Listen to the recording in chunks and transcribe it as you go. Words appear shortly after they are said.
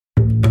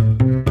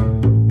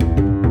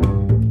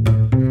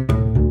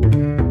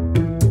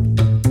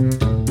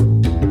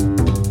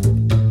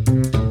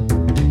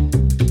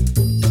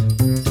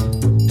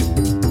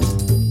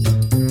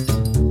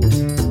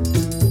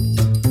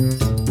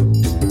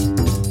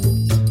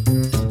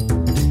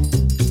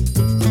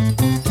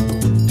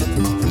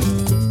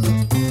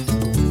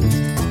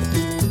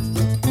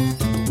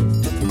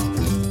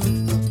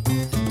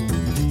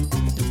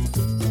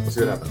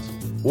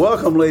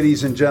Welcome,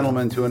 ladies and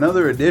gentlemen, to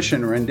another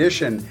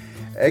rendition,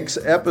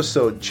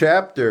 episode,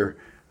 chapter,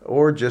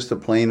 or just a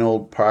plain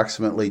old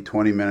approximately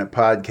 20-minute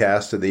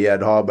podcast of the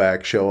Ed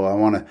Hallback Show. I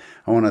want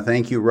to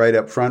thank you right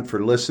up front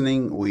for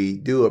listening. We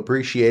do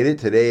appreciate it.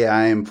 Today,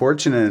 I am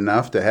fortunate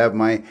enough to have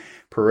my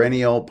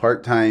perennial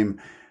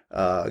part-time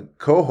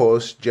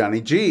co-host,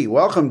 Johnny G.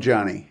 Welcome,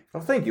 Johnny.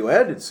 Well, thank you,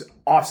 Ed. It's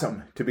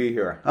awesome to be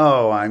here.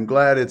 Oh, I'm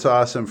glad it's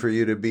awesome for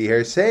you to be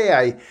here.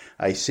 Say,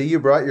 I see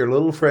you brought your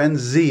little friend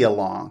Z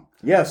along.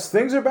 Yes,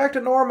 things are back to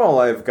normal.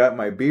 I've got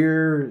my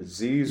beer.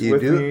 Z's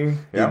with me.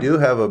 Yeah. You do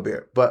have a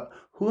beer. But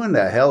who in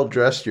the hell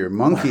dressed your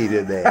monkey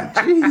today?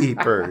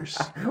 Jeepers.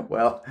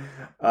 Well,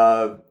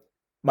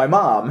 my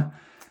mom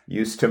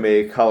used to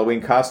make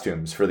Halloween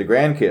costumes for the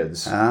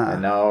grandkids.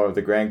 And now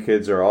the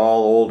grandkids are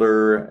all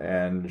older,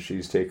 and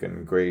she's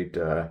taken great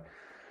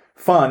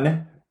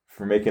fun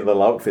for making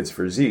little outfits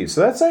for Z.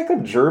 So that's like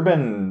a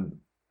German,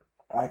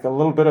 like a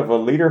little bit of a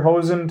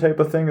lederhosen type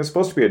of thing. It's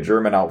supposed to be a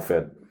German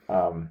outfit.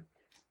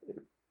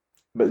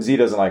 But Z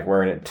doesn't like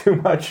wearing it too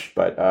much.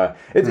 But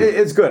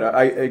it's good.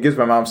 It gives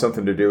my mom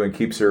something to do and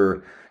keeps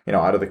her,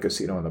 out of the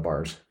casino and the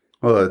bars.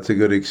 Well, it's a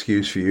good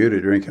excuse for you to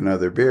drink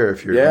another beer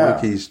if your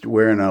monkey's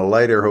wearing a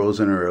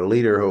lederhosen or a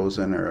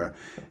lederhosen or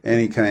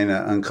any kind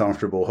of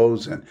uncomfortable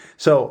hosen.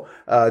 So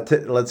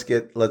let's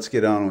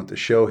get on with the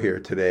show here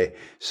today.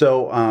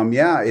 So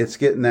it's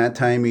getting that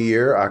time of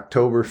year,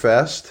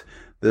 Oktoberfest.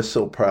 This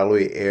will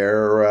probably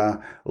air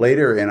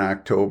later in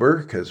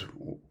October because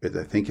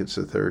I think it's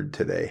the 3rd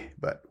today.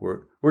 But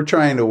we're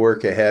trying to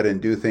work ahead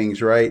and do things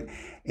right.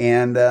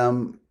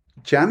 And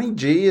Johnny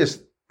G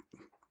is.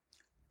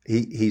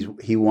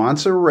 He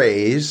wants a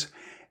raise,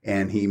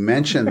 and he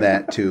mentioned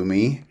that to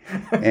me,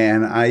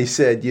 and I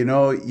said, you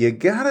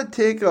got to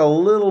take a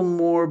little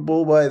more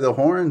bull by the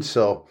horn.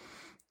 So,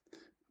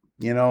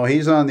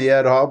 he's on the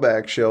Ed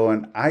Hallback Show,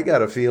 and I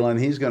got a feeling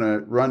he's going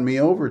to run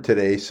me over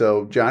today.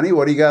 So, Johnny,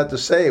 what do you got to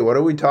say? What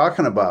are we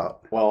talking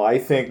about? Well, I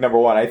think number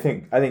one, I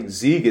think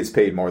Z gets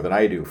paid more than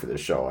I do for this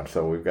show, and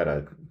so we've got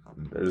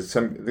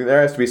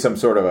there has to be some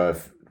sort of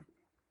a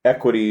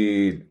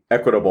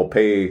equitable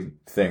pay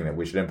thing that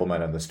we should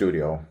implement in the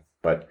studio,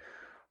 but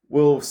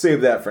we'll save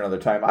that for another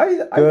time. I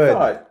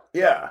thought,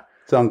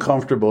 it's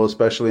uncomfortable,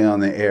 especially on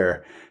the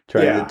air,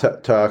 trying to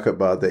talk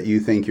about that. You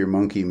think your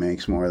monkey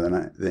makes more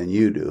than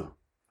you do.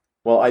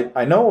 Well,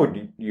 I know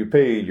you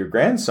pay your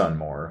grandson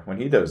more when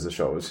he does the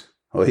shows.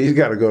 Well, he's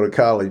got to go to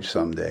college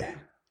someday.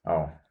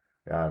 Oh,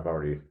 yeah, I've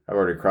already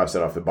crossed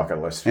it off the bucket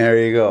list. There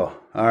you go.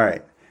 All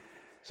right.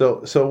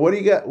 So what do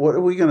you got? What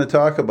are we going to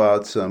talk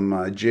about?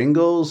 Some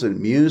jingles and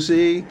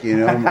music.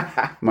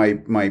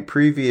 My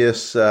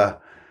previous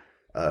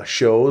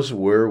shows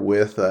were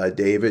with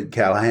David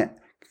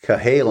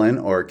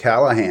Cahalan or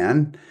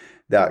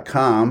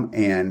Callahan.com,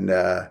 and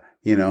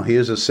he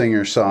is a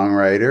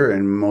singer-songwriter,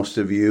 and most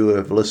of you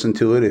have listened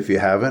to it. If you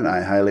haven't,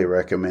 I highly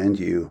recommend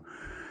you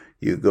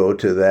go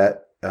to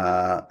that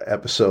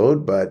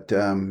episode. But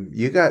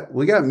we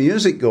got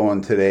music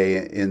going today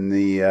in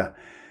the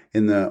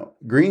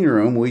green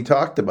room. We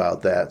talked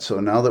about that. So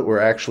now that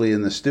we're actually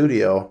in the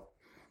studio,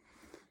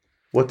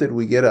 what did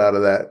we get out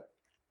of that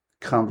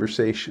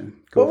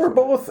conversation? We're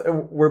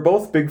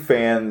both big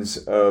fans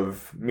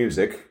of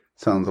music.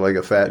 Sounds like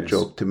a fat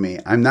joke to me.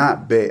 I'm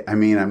not big.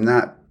 I'm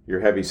not. You're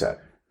heavy set.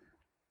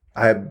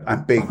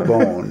 I'm big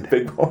boned.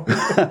 Big boned.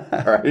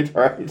 All right.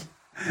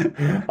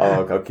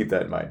 I'll keep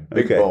that in mind.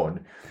 Big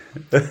boned.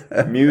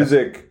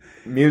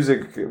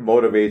 Music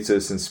motivates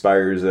us,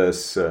 inspires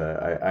us.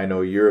 I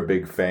know you're a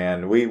big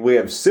fan. We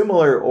have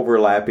similar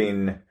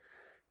overlapping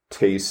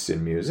tastes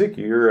in music.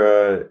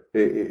 You're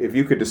if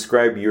you could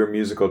describe your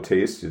musical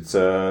taste, it's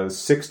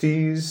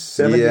 60s,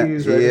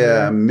 70s, right?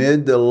 Yeah,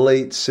 mid to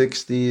late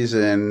 60s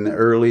and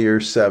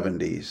earlier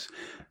 70s.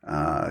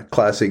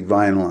 Classic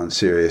vinyl on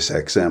Sirius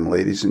XM,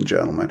 ladies and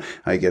gentlemen.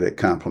 I get it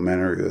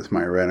complimentary with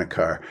my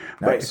rent-a-car,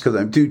 because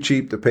I'm too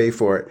cheap to pay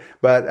for it.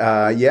 But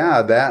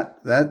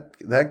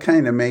that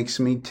kind of makes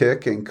me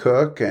tick and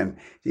cook. And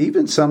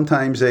even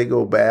sometimes they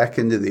go back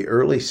into the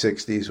early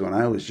 60s when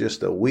I was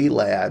just a wee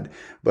lad.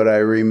 But I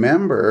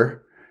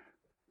remember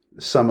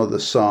some of the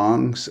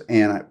songs,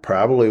 and it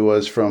probably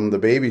was from the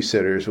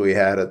babysitters we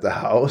had at the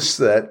house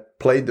that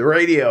played the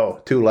radio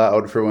too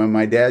loud for when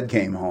my dad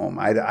came home.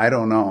 I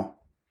don't know.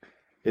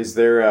 Is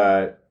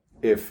there,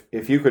 if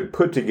you could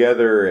put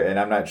together, and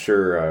I'm not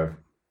sure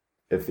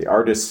if the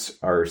artists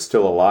are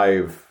still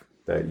alive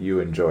that you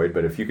enjoyed,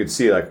 but if you could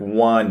see like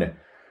one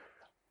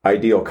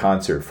ideal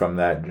concert from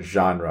that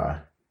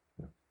genre,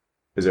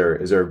 is there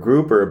a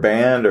group or a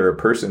band or a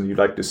person you'd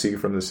like to see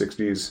from the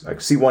 60s? Like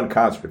see one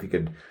concert, if you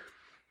could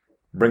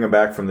bring them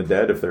back from the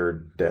dead, if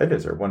they're dead,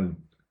 is there one?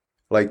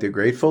 Like the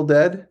Grateful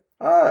Dead?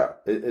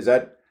 Is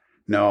that...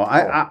 No,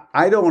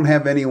 I don't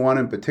have anyone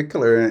in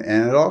particular,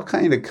 and it all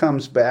kind of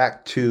comes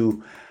back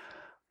to,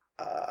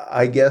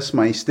 I guess,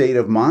 my state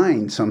of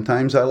mind.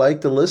 Sometimes I like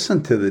to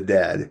listen to the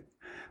Dead,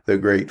 the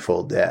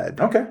Grateful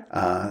Dead. Okay.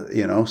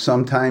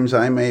 Sometimes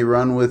I may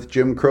run with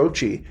Jim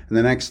Croce, and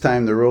the next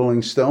time the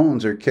Rolling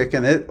Stones are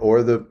kicking it,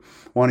 or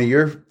one of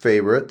your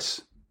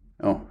favorites,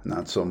 Oh,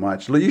 not so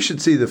much. You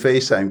should see the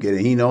face I'm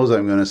getting. He knows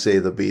I'm going to say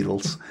the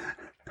Beatles.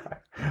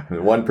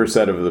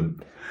 1%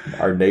 of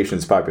our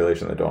nation's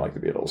population that don't like the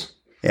Beatles.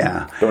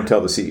 Yeah. Don't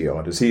tell the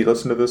CEO. Does he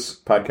listen to this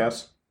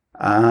podcast?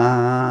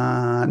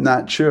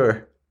 Not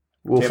sure.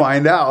 We'll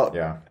find out.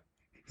 Yeah.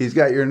 He's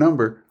got your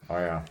number. Oh,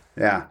 yeah.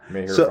 Yeah. You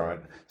may hear from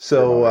it.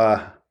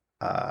 So,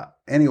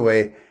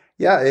 anyway,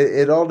 yeah,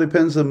 it all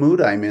depends on the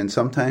mood I'm in.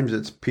 Sometimes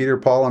it's Peter,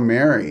 Paul, and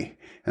Mary,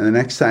 and the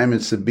next time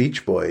it's the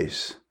Beach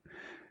Boys.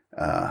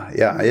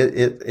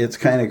 It's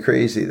kind of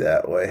crazy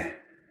that way.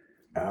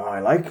 I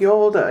like the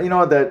old,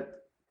 that,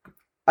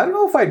 I don't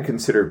know if I'd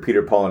consider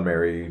Peter, Paul, and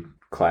Mary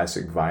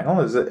classic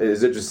vinyl.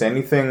 Is it just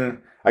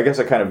anything? I guess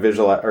I kind of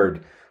visualize, or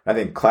I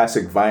think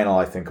classic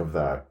vinyl, I think of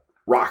the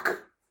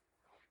rock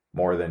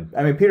more than,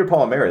 Peter,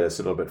 Paul, and Mary, that's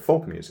a little bit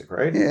folk music,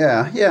 right?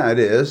 Yeah, it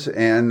is.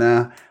 And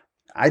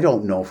I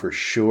don't know for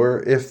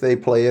sure if they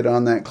play it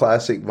on that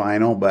classic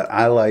vinyl, but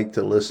I like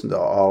to listen to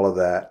all of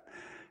that,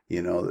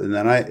 And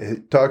then I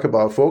talk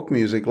about folk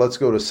music. Let's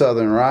go to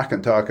Southern rock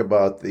and talk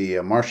about the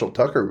Marshall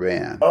Tucker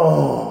Band.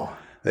 Oh,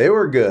 they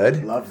were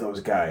good. Love those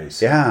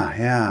guys.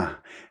 Yeah.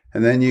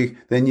 And then you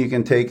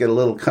can take it a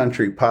little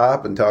country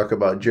pop and talk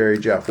about Jerry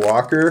Jeff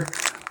Walker,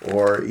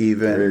 or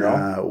even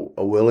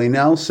Willie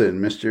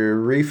Nelson,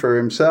 Mr. Reefer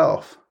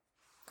himself.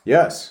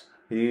 Yes,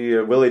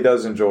 Willie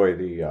does enjoy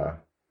the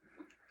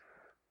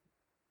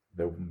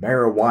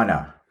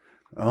marijuana.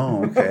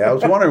 Oh, okay. I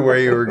was wondering where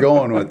you were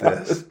going with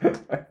this.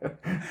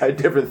 I had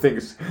different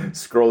things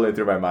scrolling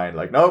through my mind.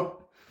 Like,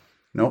 nope,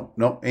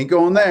 ain't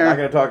going there. I'm not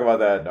going to talk about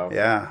that. No.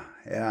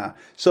 Yeah.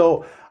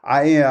 So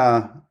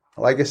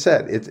like I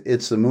said,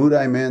 it's the mood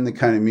I'm in, the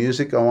kind of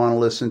music I want to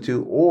listen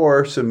to,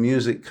 or some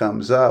music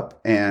comes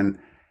up and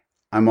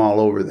I'm all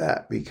over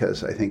that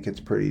because I think it's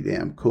pretty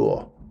damn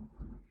cool.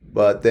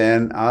 But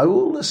then I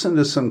will listen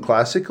to some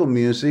classical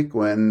music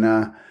when,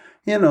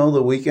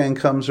 the weekend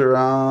comes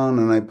around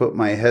and I put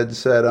my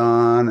headset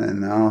on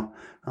and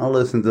I'll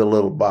listen to a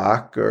little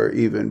Bach or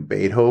even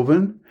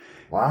Beethoven.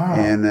 Wow.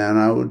 And then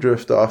I will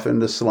drift off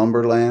into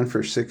slumberland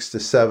for 6 to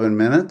 7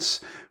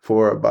 minutes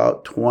for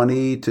about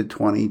 20 to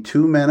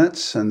 22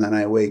 minutes. And then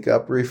I wake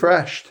up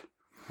refreshed.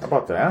 How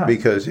about that?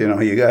 Because,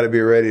 you got to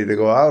be ready to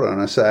go out on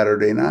a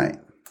Saturday night.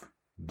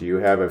 Do you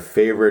have a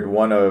favorite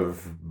one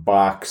of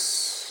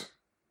Bach's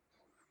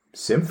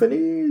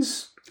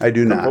symphonies? I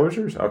do not.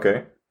 Composers?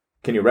 Okay.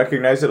 Can you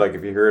recognize it? Like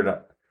if you hear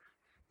it?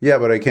 Yeah,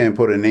 but I can't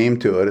put a name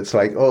to it. It's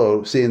like,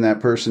 seeing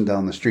that person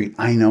down the street,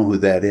 I know who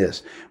that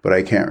is, but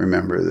I can't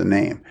remember the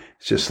name.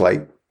 It's just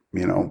like,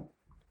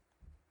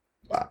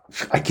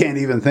 I can't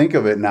even think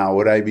of it now.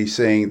 Would I be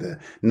saying the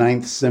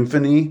Ninth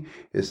Symphony?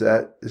 Is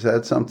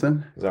that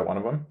something? Is that one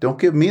of them? Don't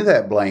give me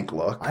that blank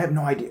look. I have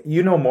no idea.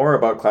 You know more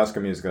about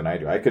classical music than I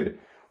do.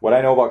 What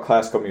I know about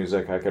classical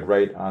music, I could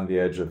write on the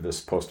edge of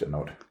this Post-it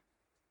note.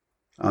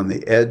 On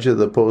the edge of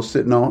the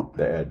Post-it note?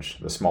 The edge,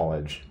 the small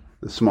edge.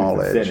 The small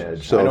like edge. Thin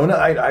edge. So, I don't know.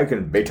 I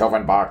can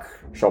Beethoven, Bach,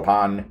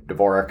 Chopin,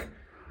 Dvorak.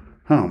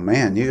 Oh,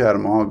 man, you got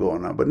them all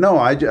going on. But no,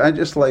 I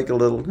just like a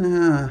little,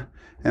 and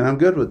I'm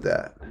good with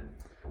that.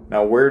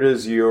 Now, where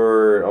does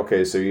your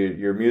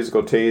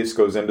musical taste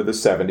goes into the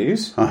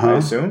 70s, I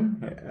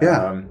assume?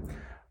 Yeah.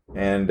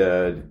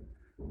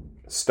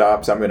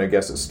 Stops, I'm going to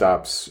guess it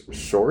stops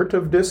short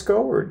of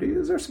disco, or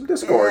is there some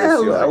disco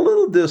artists you like? A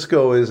little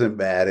disco isn't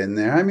bad in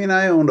there.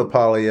 I owned a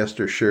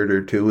polyester shirt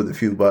or two with a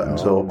few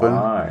buttons open.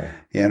 My.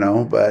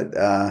 But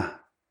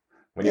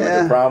when you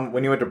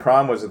went to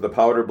prom, was it the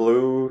powder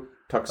blue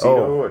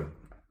tuxedo and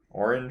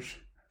orange?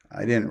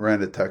 I didn't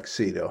rent a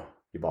tuxedo.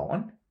 You bought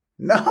one?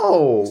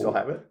 No. You still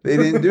have it? They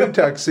didn't do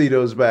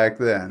tuxedos back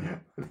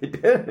then. They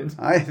did.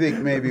 I think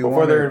maybe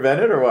before they were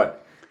invented, or what?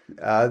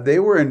 They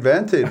were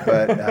invented,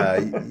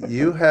 but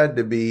you had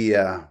to be,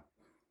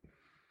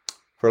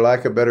 for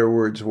lack of better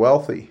words,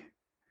 wealthy.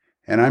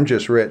 And I'm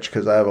just rich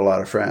because I have a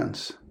lot of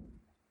friends.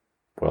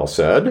 Well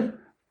said.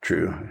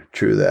 True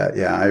that.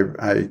 Yeah,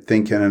 I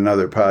think in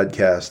another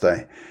podcast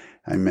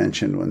I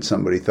mentioned when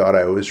somebody thought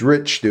I was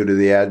rich due to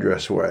the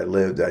address where I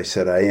lived, I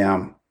said I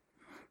am.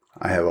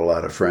 I have a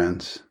lot of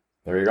friends.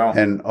 There you go.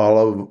 And all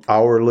of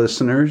our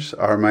listeners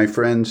are my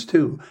friends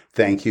too.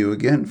 Thank you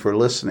again for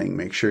listening.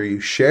 Make sure you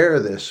share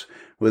this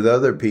with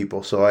other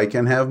people so I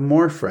can have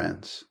more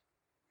friends.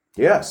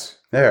 Yes.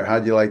 There,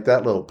 how'd you like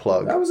that little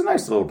plug? That was a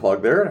nice little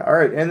plug there. All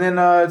right. And then,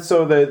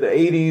 so the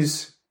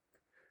 80s.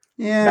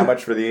 Yeah. Not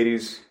much for the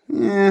 80s?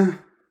 Yeah.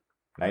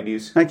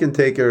 90s? I can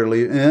take it or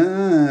leave.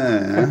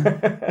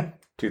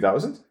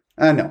 2000s?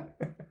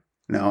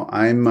 No,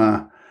 I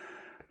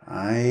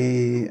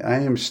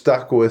am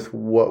stuck with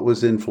what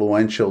was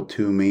influential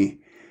to me.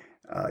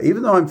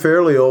 Even though I'm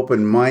fairly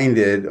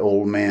open-minded,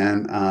 old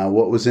man,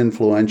 what was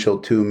influential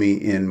to me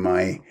in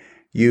my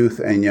youth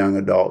and young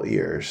adult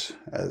years,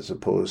 as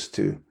opposed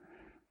to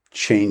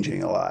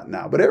changing a lot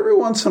now. But every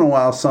once in a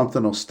while,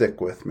 something will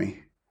stick with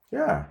me.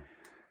 Yeah.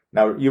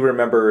 Now, you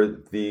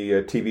remember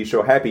the TV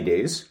show Happy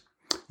Days?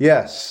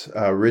 Yes.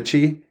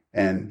 Richie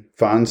and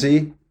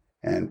Fonzie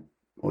and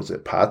was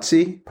it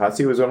Potsy?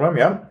 Potsy was one of them,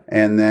 yeah.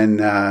 And then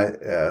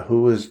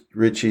who was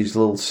Richie's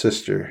little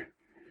sister?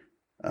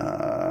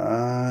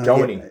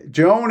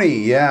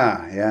 Joni,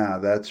 yeah,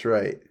 that's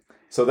right.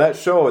 So that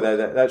show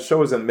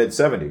was in the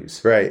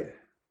mid-'70s. Right.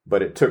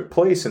 But it took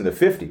place in the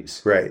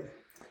 50s. Right.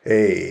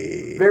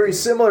 Hey. Very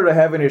similar to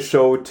having a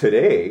show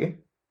today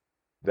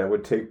that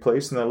would take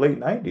place in the late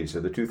 90s or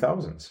the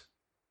 2000s.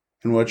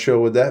 And what show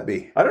would that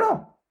be? I don't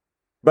know.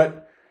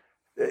 But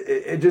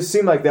it just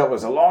seemed like that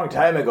was a long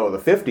time ago, the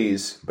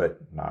 50s, but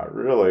not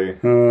really.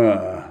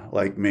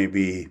 Like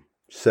maybe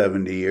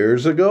 70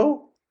 years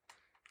ago?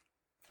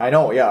 I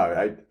know,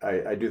 yeah.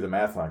 I do the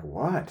math like,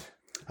 what?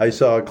 I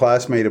saw a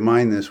classmate of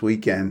mine this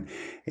weekend,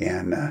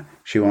 and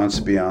she wants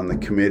to be on the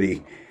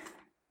committee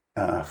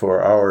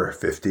for our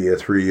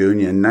 50th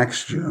reunion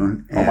next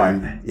June. And, oh,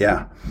 my.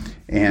 Yeah.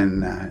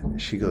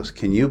 And she goes,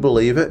 can you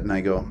believe it? And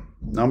I go,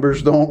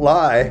 numbers don't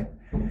lie.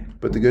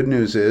 But the good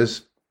news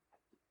is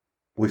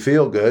we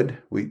feel good.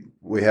 We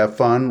have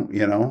fun,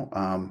 you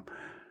know.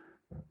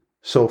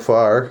 So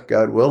far,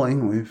 God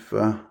willing, we've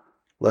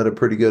led a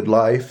pretty good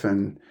life,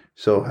 and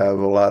so have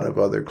a lot of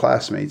other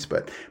classmates.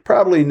 But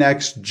probably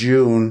next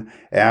June,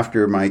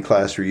 after my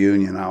class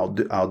reunion, I'll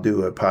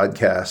do a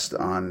podcast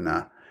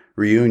on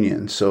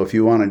reunions. So if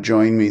you want to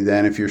join me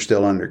then, if you're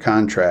still under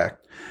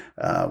contract,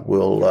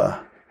 we'll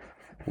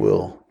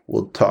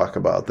talk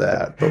about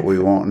that. But we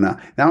won't now.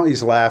 Now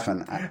he's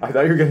laughing. I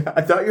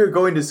thought you were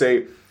going to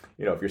say,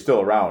 you know, if you're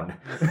still around,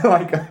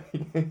 like,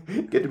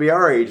 get to be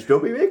our age,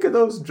 don't be making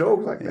those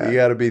jokes like that. You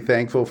got to be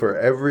thankful for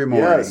every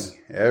morning. Yes.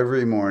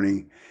 Every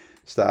morning,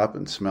 stop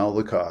and smell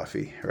the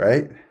coffee,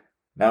 right?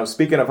 Now,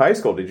 speaking of high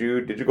school, did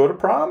you go to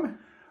prom?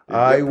 Did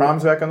you get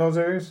proms back in those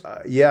days?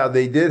 Yeah,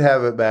 they did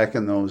have it back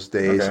in those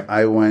days. Okay.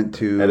 I went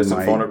to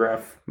Edison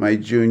Phonograph? My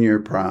junior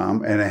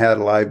prom, and it had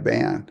a live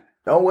band.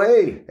 No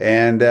way!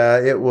 And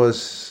it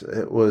was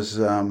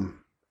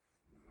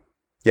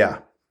yeah,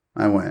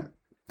 I went.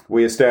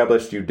 We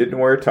established you didn't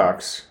wear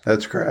tux.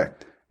 That's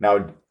correct.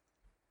 Now,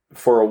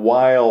 for a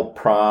while,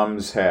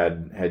 proms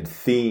had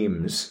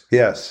themes.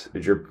 Yes. Do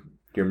you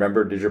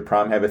remember? Did your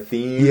prom have a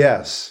theme?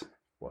 Yes.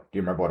 Do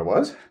you remember what it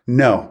was?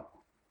 No.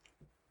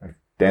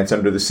 Dance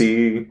Under the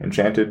Sea,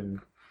 Enchanted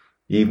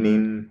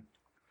Evening.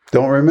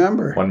 Don't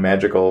remember. One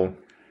Magical.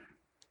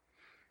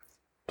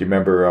 Do you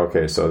remember?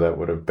 Okay, so that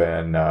would have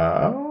been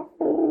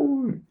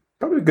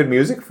probably good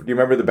music. Do you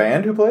remember the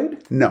band who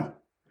played? No.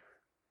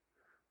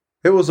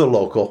 It was a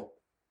local.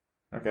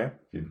 Okay.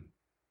 You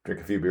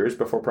drink a few beers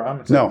before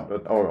prom? No.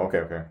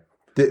 Okay.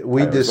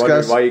 We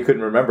discussed why you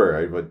couldn't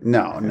remember.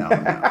 No.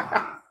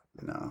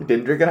 You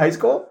didn't drink in high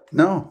school?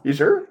 No. You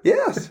sure?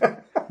 Yes.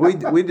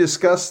 We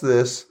discussed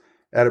this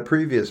at a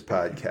previous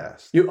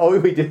podcast.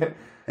 We did.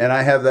 And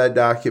I have that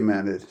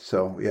documented.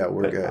 So, yeah,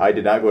 we're good. I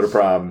did not go to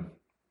prom.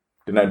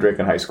 Did not drink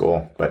in high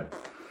school, but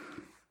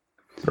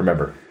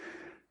remember.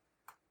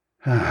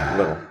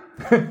 Little.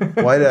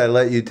 Why did I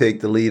let you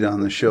take the lead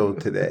on the show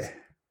today?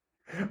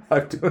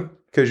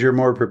 Because you're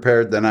more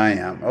prepared than I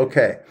am.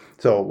 Okay,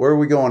 so where are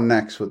we going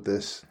next with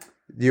this?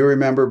 Do you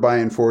remember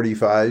buying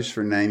 45s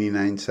for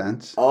 99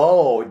 cents?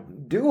 Oh,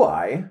 do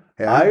I?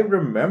 Yeah. I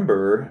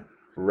remember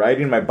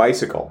riding my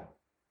bicycle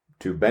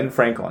to Ben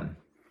Franklin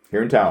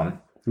here in town.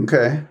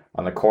 Okay.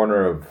 On the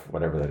corner of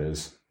whatever that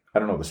is. I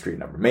don't know the street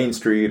number. Main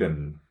Street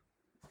and...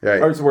 Right.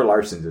 Or it's where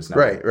Larson's is now.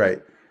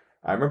 Right.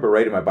 I remember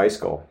riding my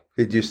bicycle.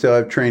 Did you still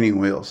have training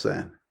wheels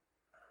then?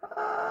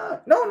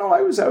 No,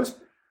 I was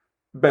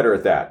better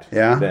at that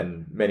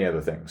than many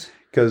other things.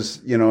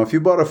 Because, you know, if you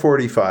bought a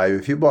 45,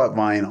 if you bought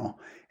vinyl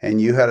and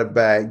you had a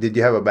bag, did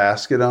you have a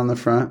basket on the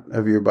front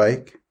of your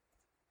bike?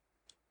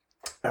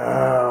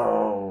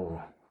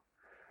 Oh,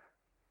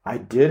 I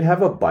did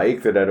have a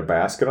bike that had a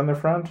basket on the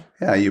front.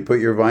 Yeah, you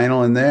put your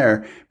vinyl in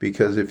there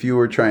because if you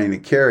were trying to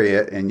carry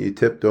it and you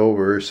tipped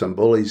over, some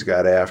bullies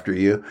got after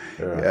you,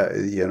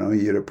 you know,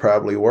 you'd have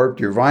probably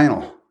warped your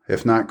vinyl,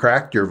 if not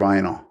cracked your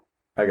vinyl.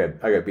 I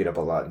got beat up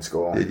a lot in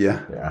school. Did you?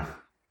 Yeah.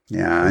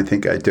 Yeah, I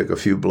think I took a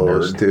few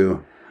blows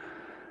too.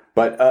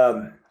 But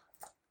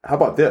how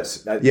about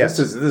this? Yes.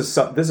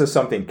 This is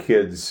something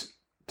kids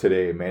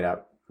today may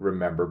not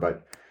remember,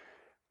 but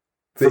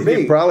for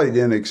me, you probably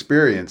didn't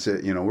experience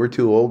it. You know, we're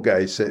two old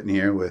guys sitting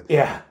here with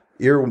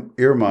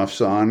earmuffs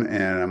on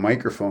and a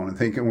microphone and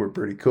thinking we're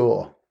pretty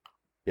cool.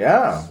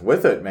 Yeah,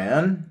 with it,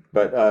 man.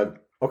 But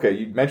okay,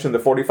 you mentioned the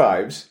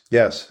 45s.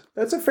 Yes.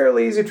 That's a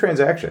fairly easy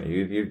transaction.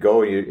 You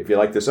go, if you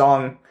like the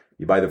song,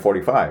 you buy the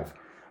 45.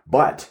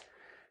 But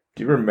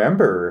do you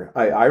remember,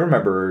 I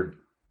remember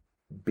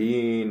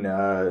being,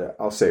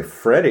 I'll say,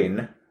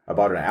 fretting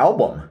about an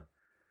album.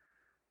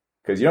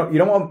 Because you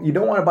don't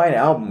want to buy an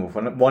album with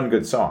one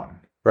good song.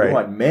 Right. You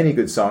want many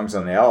good songs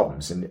on the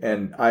albums.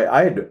 And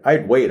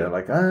I'd wait. I'm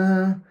like,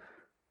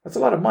 that's a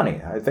lot of money.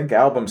 I think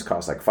albums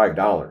cost like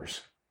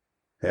 $5.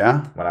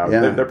 Yeah.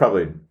 They're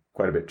probably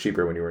quite a bit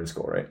cheaper when you were in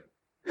school, right?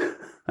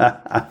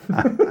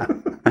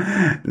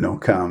 No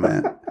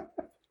comment.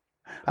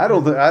 I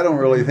don't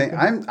really think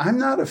I'm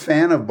not a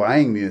fan of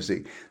buying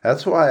music.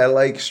 That's why I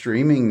like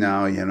streaming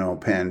now. You know,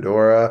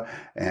 Pandora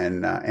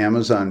and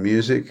Amazon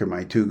Music are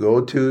my two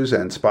go-tos,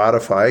 and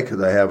Spotify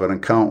because I have an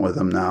account with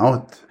them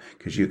now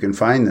because you can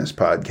find this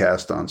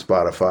podcast on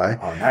Spotify.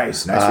 Oh,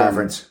 nice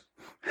reference.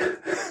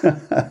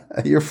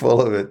 You're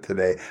full of it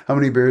today. How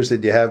many beers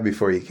did you have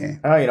before you came?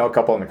 Oh, a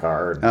couple in the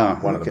car,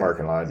 and one in the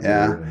parking lot.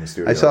 Yeah, in the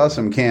studio. I saw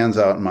some cans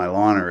out in my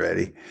lawn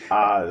already.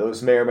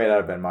 Those may or may not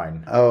have been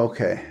mine. Oh,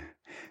 okay.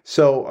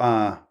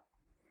 So,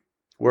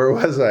 where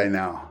was I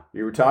now?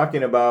 You were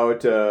talking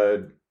about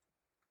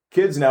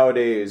kids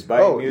nowadays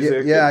buying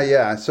music.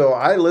 Yeah. So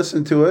I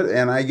listen to it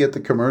and I get the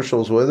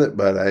commercials with it,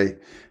 but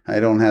I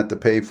don't have to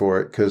pay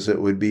for it because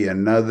it would be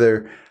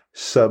another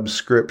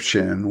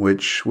subscription,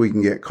 which we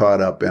can get caught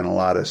up in a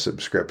lot of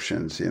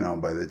subscriptions,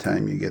 by the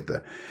time you get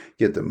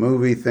the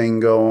movie thing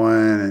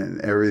going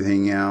and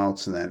everything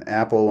else. And then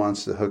Apple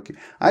wants to hook you.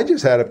 I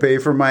just had to pay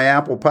for my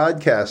Apple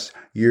Podcast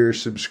year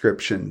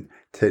subscription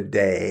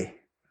today.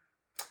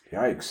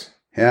 Yikes.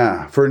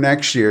 Yeah, for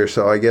next year.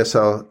 So I guess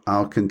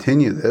I'll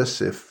continue this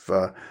if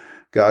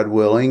God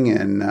willing,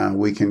 and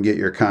we can get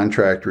your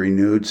contract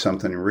renewed,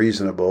 something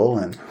reasonable.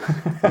 And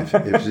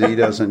if Z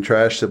doesn't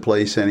trash the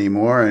place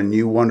anymore, and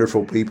you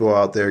wonderful people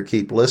out there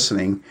keep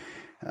listening,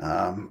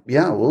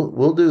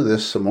 we'll do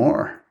this some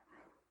more.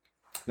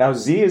 Now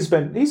Z he's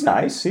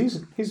nice.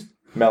 He's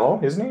mellow,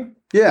 isn't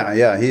he?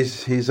 Yeah.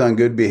 He's on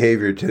good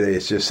behavior today.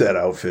 It's just that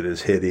outfit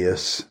is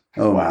hideous.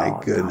 Oh wow,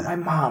 my goodness. My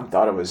mom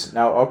thought it was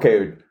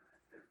okay.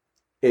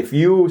 If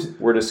you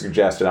were to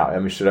suggest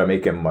it, should I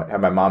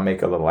have my mom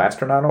make a little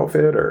astronaut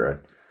outfit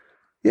or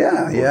like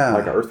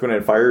an Earth, Wind,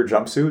 and Fire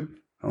jumpsuit?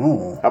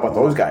 Oh. How about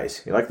those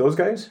guys? You like those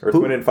guys? Earth,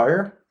 Wind, and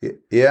Fire?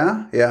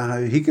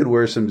 Yeah. He could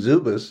wear some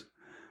Zubas.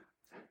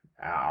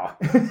 Ow.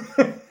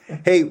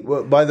 Hey,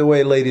 by the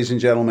way, ladies and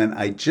gentlemen,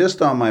 I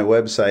just on my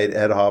website,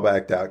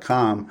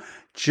 edhalbach.com,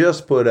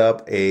 just put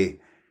up a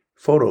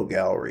photo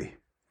gallery.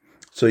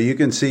 So you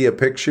can see a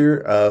picture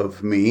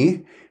of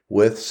me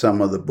with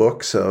some of the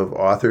books of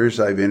authors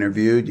I've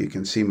interviewed. You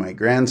can see my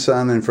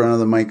grandson in front of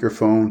the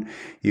microphone.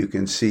 You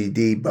can see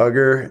Dee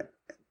Bugger,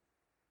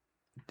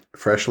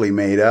 freshly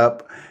made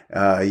up.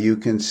 You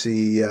can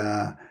see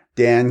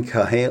Dan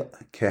Callahan,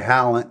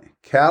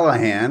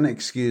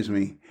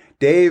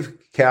 Dave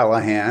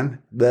Callahan.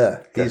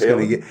 He's going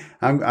to get.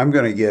 I'm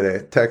going to get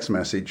a text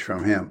message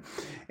from him.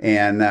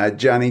 And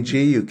Johnny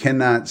G, you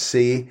cannot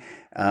see.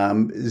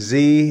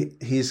 Z,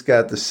 he's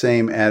got the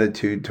same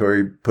attitude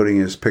toward putting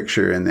his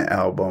picture in the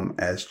album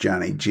as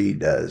Johnny G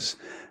does.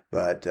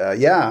 But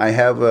I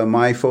have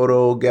my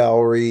photo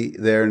gallery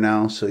there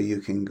now, so you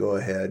can go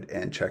ahead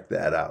and check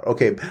that out.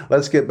 Okay,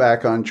 let's get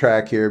back on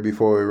track here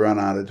before we run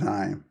out of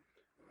time.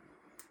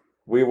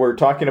 We were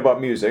talking about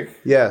music.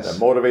 Yes,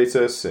 that motivates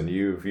us, and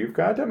you've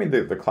got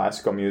the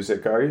classical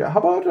music. How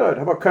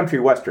about country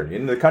western?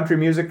 In the country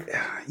music,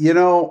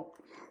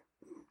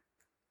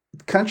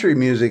 country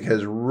music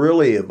has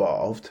really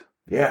evolved.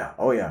 Yeah.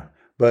 Oh, yeah.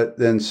 But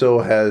then so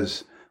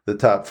has the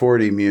top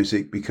 40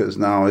 music, because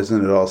now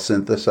isn't it all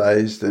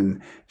synthesized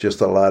and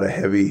just a lot of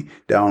heavy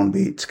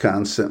downbeats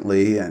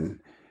constantly?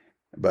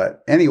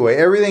 But anyway,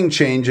 everything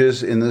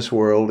changes in this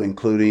world,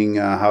 including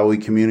how we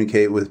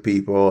communicate with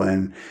people.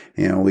 And,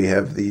 we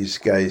have these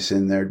guys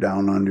in their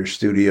down under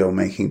studio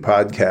making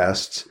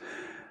podcasts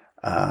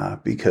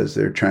because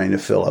they're trying to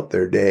fill up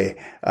their day.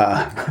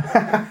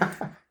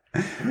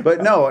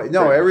 But no,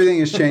 everything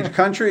has changed.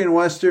 Country and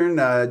Western,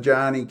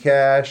 Johnny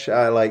Cash.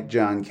 I like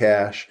John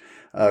Cash.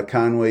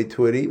 Conway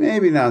Twitty,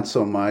 maybe not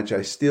so much.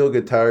 Steel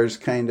guitars,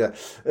 kind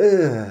of,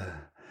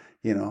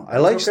 I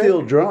like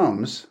steel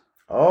drums.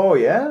 Oh,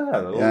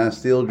 yeah.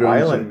 Steel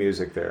drums. Island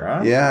music there,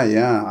 huh?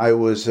 Yeah. I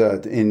was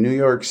in New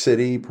York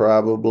City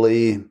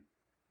probably,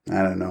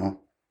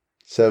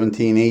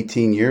 17,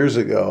 18 years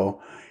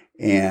ago.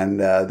 And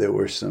there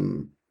were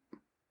some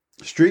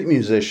street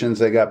musicians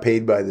that got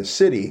paid by the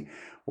city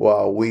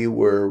while we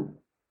were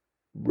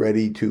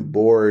ready to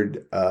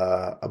board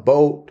a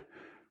boat,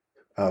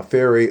 a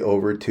ferry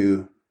over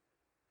to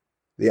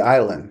the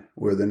island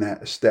where the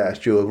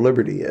Statue of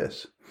Liberty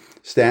is.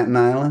 Staten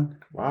Island.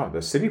 Wow,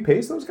 the city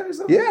pays those guys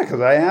though? Yeah,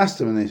 because I asked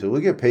them and they said, we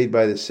get paid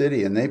by the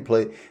city. And they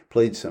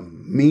played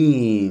some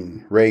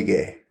mean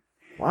reggae.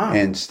 Wow.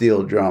 And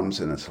steel drums.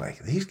 And it's like,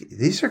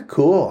 these are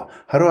cool.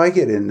 How do I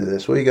get into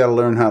this? Well, you got to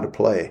learn how to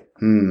play.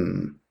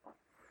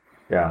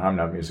 Yeah, I'm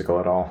not musical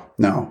at all.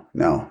 No,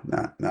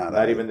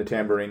 not even the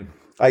tambourine.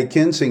 I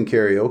can sing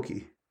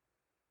karaoke.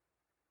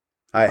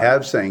 I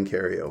have sang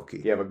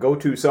karaoke. You have a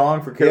go-to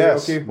song for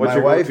karaoke? Yes, What's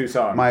your go-to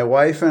song? My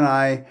wife and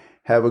I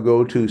have a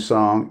go-to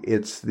song.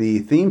 It's the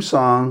theme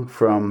song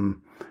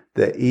from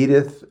the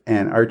Edith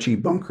and Archie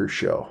Bunker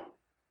show.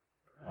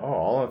 Oh,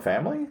 All in the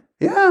Family?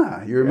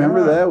 Yeah, you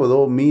remember that with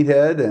old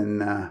Meathead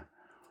and...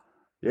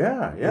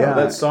 Yeah.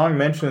 That song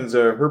mentions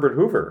Herbert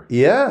Hoover.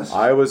 Yes.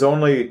 I was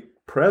only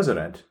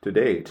president to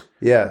date.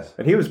 Yes.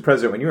 And he was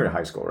president when you were in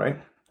high school, right?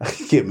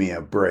 Give me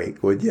a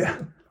break, would you?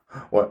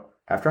 What,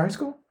 after high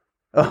school?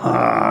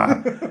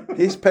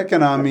 He's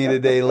picking on me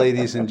today,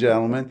 ladies and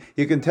gentlemen.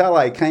 You can tell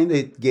I kind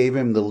of gave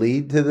him the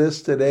lead to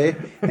this today,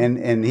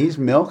 and he's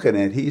milking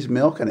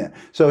it.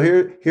 So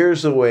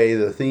here's the way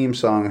the theme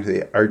song of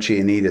the Archie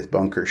and Edith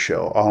Bunker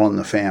show, All in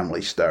the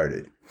Family,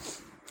 started.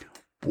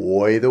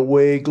 Boy, the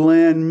way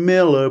Glenn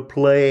Miller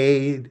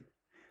played.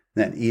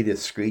 Then Edith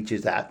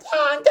screeches out,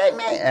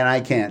 and I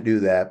can't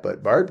do that,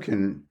 but Barb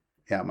can,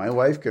 my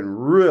wife can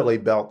really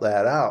belt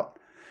that out.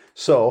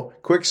 So,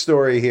 quick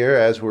story here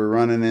as we're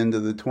running into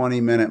the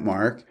 20-minute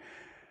mark.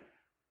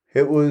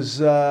 It was,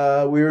 we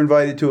were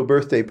invited to a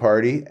birthday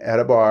party at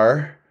a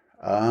bar.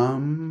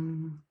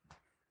 One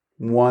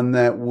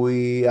that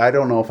I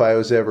don't know if I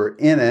was ever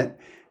in it,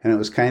 and it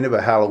was kind of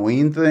a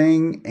Halloween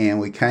thing, and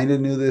we kind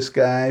of knew this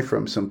guy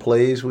from some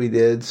plays we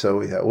did, so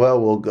we thought,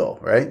 well, we'll go,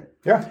 right?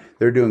 Yeah.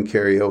 They're doing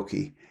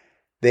karaoke.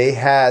 They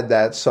had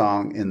that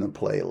song in the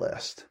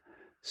playlist.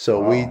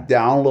 So we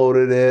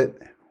downloaded it,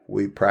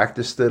 we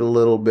practiced it a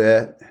little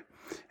bit,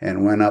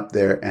 and went up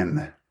there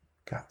and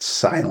got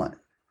silent.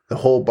 The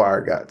whole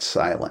bar got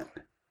silent,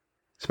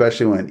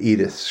 especially when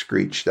Edith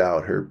screeched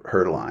out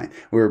her line.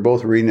 We were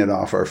both reading it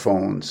off our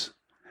phones.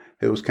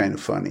 It was kind of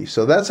funny.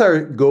 So that's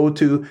our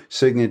go-to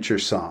signature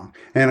song.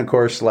 And of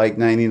course, like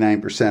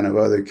 99% of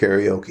other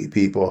karaoke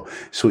people,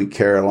 Sweet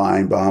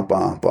Caroline, Bom,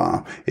 Bom,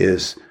 Bom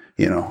is,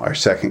 our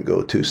second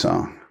go-to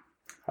song.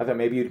 I thought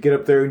maybe you'd get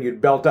up there and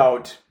you'd belt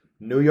out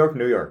New York,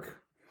 New York.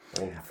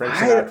 Old Frank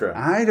Sinatra.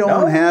 I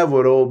don't have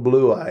what Old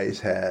Blue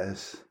Eyes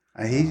has.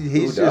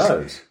 He's Who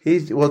does?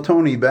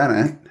 Tony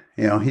Bennett,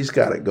 he's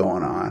got it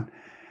going on.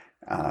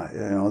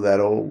 That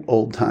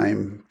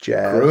old-time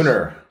jazz.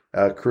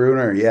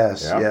 Crooner,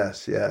 yes, yep.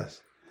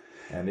 yes.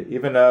 And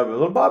even a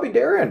little Bobby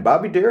Darin.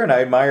 Bobby Darin,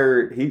 I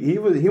admire. He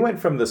went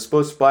from the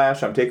Split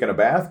Splash, I'm taking a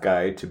bath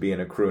guy to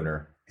being a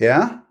crooner.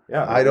 Yeah?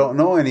 Yeah. I don't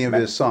know any of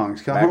his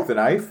songs. Mac the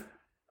Knife?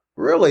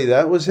 Really?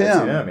 That was him?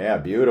 That's him, yeah.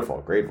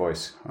 Beautiful. Great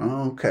voice.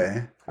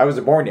 Okay. I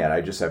wasn't born yet. I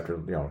just have to,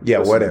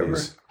 listen whatever. to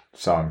these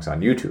songs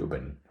on YouTube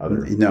and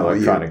other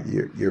electronic.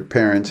 Your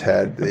parents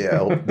had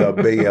the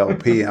big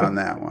LP on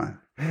that one.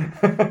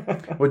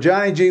 Well,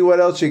 Johnny G, what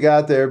else you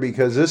got there?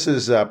 Because this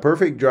is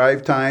perfect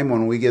drive time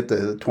when we get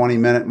the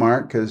 20-minute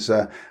mark, because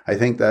I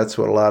think that's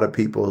what a lot of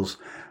people's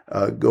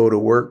go to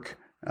work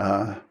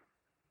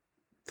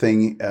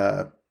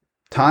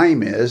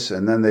time is,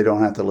 and then they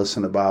don't have to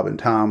listen to Bob and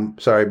Tom.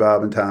 Sorry,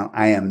 Bob and Tom,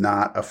 I am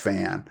not a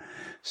fan.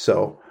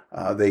 So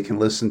they can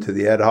listen to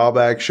the Ed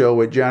Hallback Show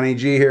with Johnny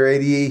G here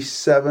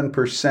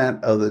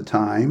 87% of the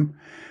time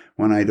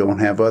when I don't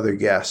have other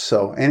guests.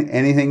 So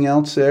anything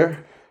else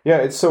there? Yeah,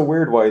 it's so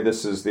weird why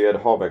this is the Ed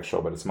Hallback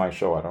Show, but it's my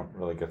show. I don't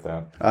really get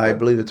that. I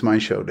believe it's my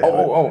show, David.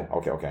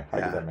 Okay. I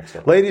get that mixed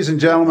up. Ladies and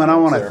gentlemen, I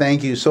want to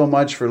thank you so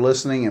much for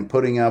listening and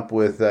putting up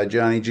with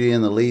Johnny G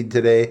in the lead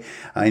today.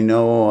 I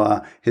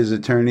know his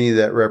attorney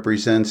that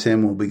represents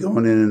him will be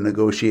going in a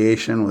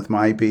negotiation with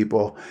my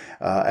people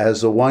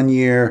as the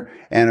 1-year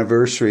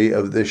anniversary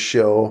of this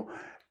show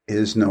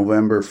is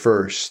November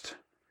 1st.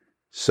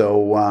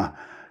 So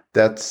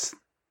that's,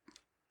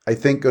 I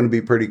think, going to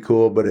be pretty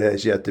cool, but it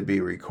has yet to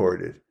be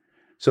recorded.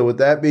 So with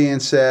that being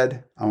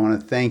said, I want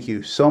to thank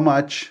you so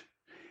much.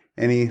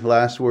 Any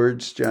last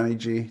words, Johnny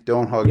G?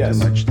 Don't hog too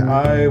much time.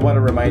 I want to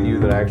remind you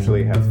that I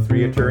actually have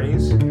 3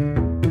 attorneys.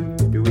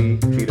 Dewey,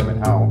 Cheatham, and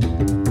Howe.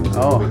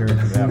 Oh. We'll be hearing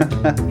from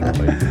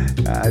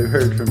them. I've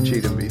heard from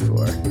Cheatham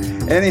before.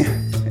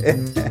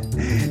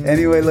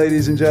 Anyway,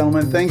 ladies and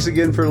gentlemen, thanks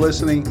again for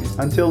listening.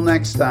 Until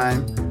next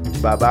time,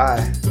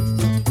 bye-bye.